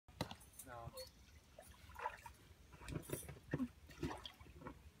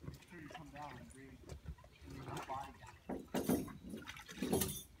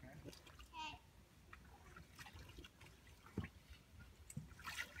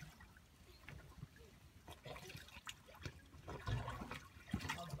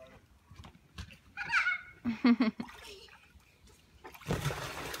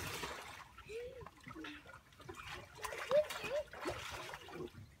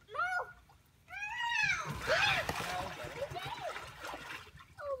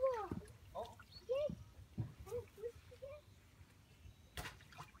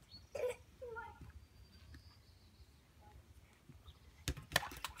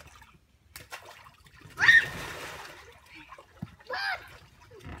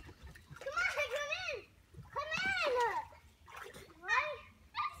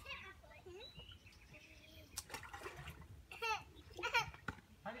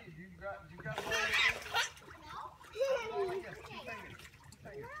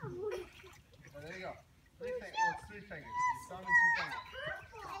Three fingers. You thumb and two fingers.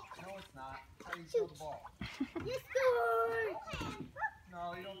 No, it's not. That's how you throw the ball. You scored!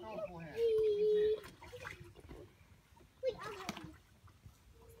 No, you don't throw a full hand.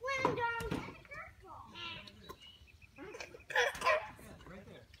 Wait, slam dunk. Right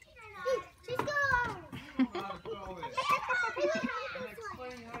there. She scored! You know how to throw it. I'm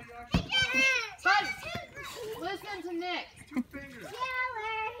explaining how you actually Buddy, listen to Nick. two fingers.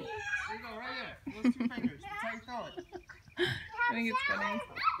 There you go, right there. Those two fingers. That's how you throw it. I think it's funny. Yes,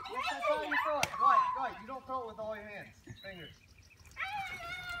 that's how you throw it. Go ahead. You don't throw it with all your hands. Fingers.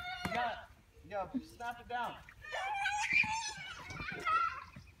 You gotta snap it down.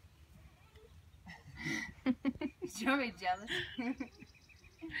 Is Joey jealous?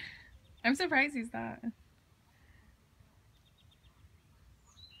 I'm surprised he's that.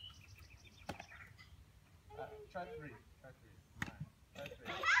 Try three. Try three.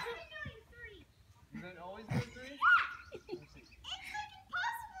 You didn't always do three? Let me see.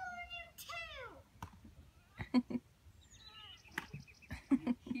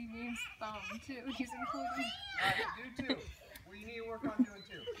 He needs thumb too. He's including. Alright, do two. Well, you need to work on doing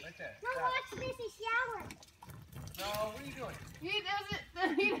two. Right there. No, watch Missy shower. No, what are you doing? He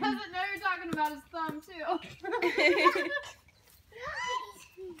doesn't know you're talking about his thumb too.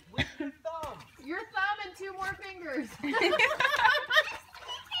 With your thumb. Your thumb and two more fingers.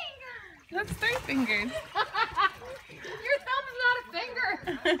 That's 3 fingers. Your thumb is not a finger.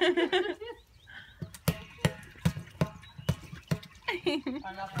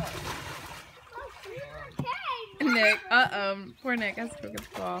 I'm not done. Nick, poor Nick has to go get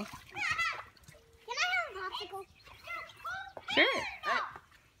the ball. Can I have a popsicle? Sure.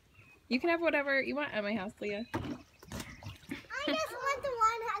 You can have whatever you want at my house, Leah. I just want the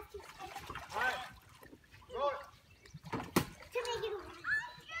one has to. Alright. Throw it. To make it.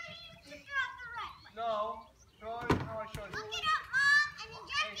 No. Throw it how I showed you. Look it up, Mom, and then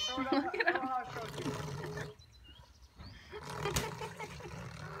Hey, throw it how I showed you.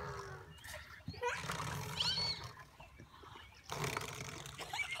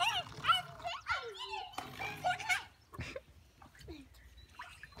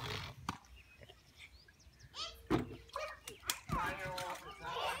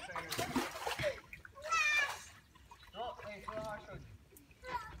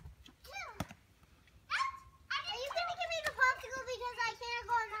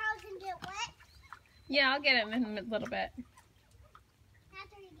 Yeah, I'll get it in a little bit.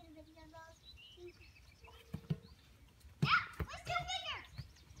 After you get a video of those. Yeah, what's your finger?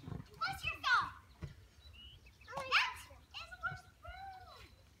 What's your thumb?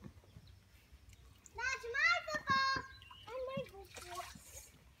 That's my football. And my football.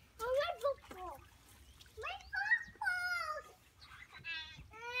 Oh, my football. My football.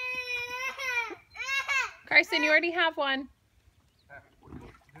 Carson, you already have one.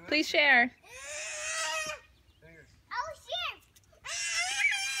 Please share.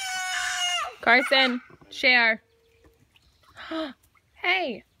 Carson, share.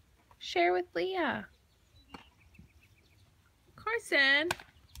 Hey, share with Leah. Carson.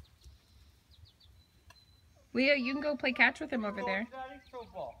 Leah, you can go play catch with him over there. Throw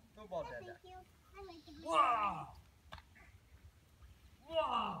ball. Throw ball, Dad. Thank you. I like the Wow.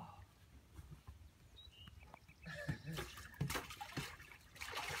 Wow.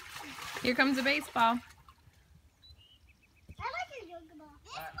 Here comes a baseball. I like your yoga ball.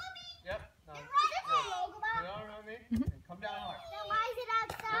 Yep. No. This is a yoga ball. You know what I mean? Mhm. Come down hard. Then why is it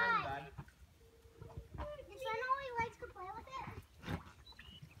outside? Dad. Your son always likes to play with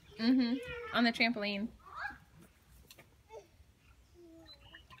it. On the trampoline.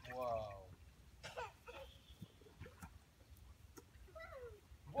 Whoa.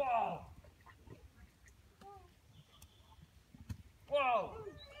 Whoa. Whoa.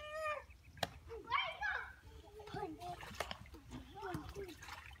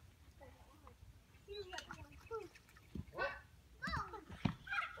 What?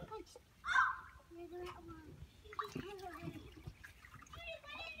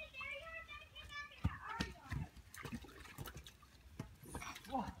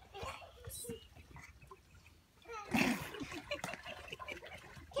 Catch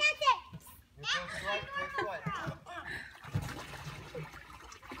it! You're so sweat, take sweat.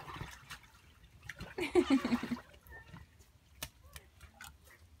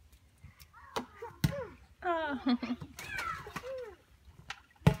 Oh.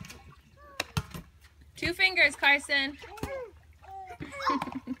 2 fingers, Carson.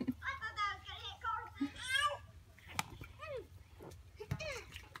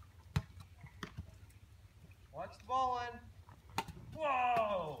 Watch the ball in.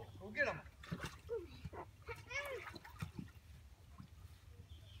 Whoa! Go get him.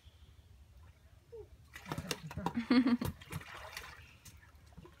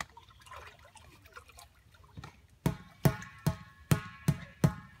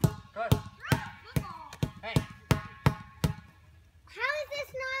 Good. Hey. How is this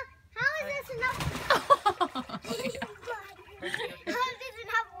enough? How is this enough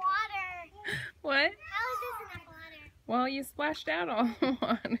water? What? How is this enough water? Well, you splashed out all the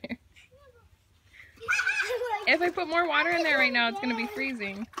water. If I put more water in there right now, it's going to be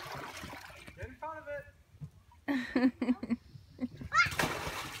freezing. Get in front of it. I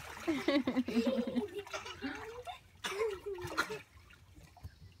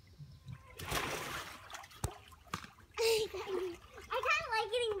kind of like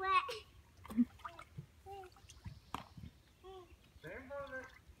getting wet. Stay in front of it.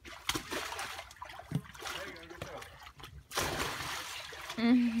 There you go, good job. I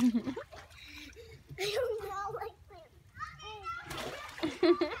don't know, like this.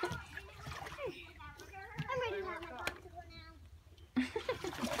 I'm ready to have my popsicle now.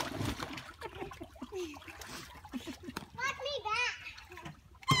 Watch me back.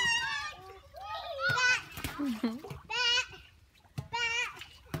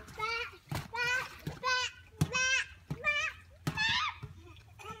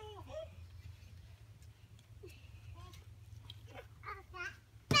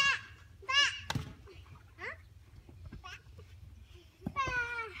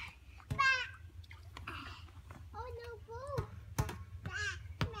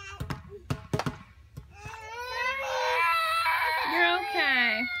 You're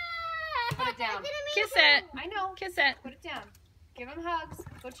okay. Put it down. Kiss it. I know. Kiss it. Put it down. Give him hugs.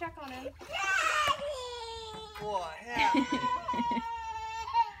 Go check on him. What happened?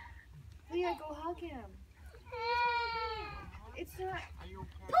 Leah, go hug him. It's not. Are you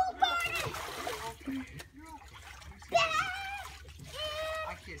okay? I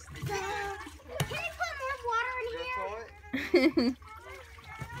kissed it. Can we put more water in here? Throw it. Can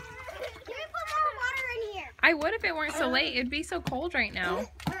we put more water in here? I would if it weren't so late. It'd be so cold right now.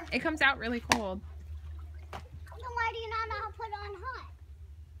 It comes out really cold. Then why do you not know how to put it on hot?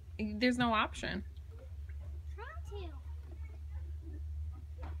 There's no option. Try to.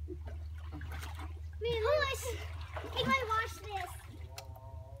 Lewis, can I watch this?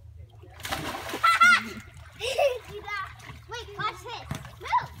 Do that. Wait, watch this.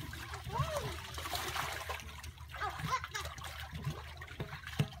 Move. Oh,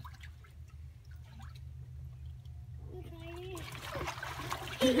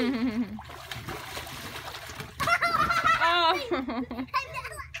 Oh.